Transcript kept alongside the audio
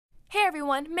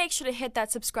everyone, make sure to hit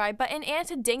that subscribe button and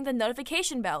to ding the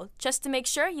notification bell, just to make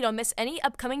sure you don't miss any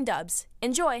upcoming dubs.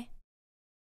 Enjoy!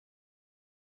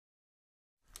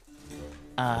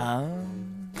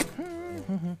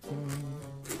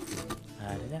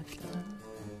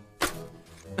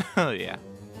 Oh yeah,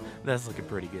 that's looking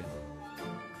pretty good.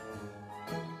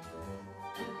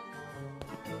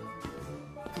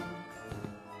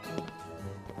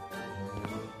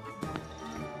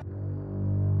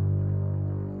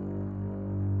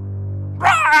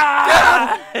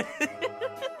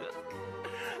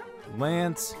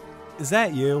 Lance, is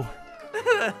that you?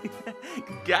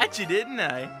 Gotcha, didn't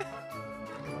I?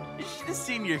 You should have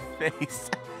seen your face.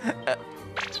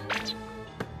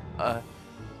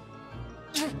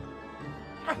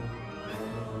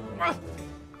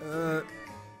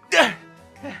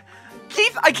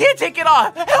 Keith, I can't take it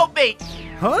off! Help me!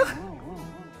 Huh?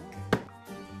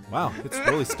 Wow, it's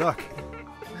really stuck.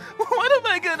 What am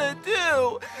I gonna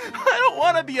do? I don't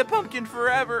want to be a pumpkin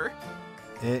forever.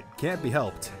 It can't be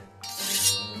helped.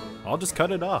 I'll just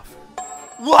cut it off.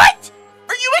 What?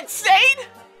 Are you insane?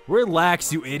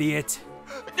 Relax, you idiot.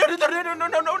 No, I don't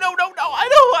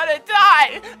want to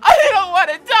die. I don't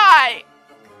want to die.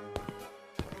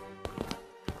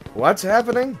 What's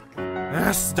happening?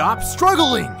 Stop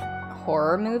struggling!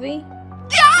 Horror movie?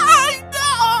 Yeah,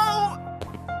 no!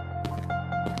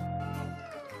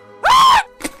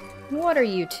 What are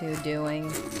you two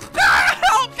doing?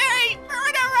 Help me,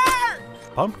 murderer!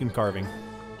 Pumpkin carving.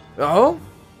 Oh?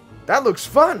 That looks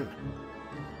fun.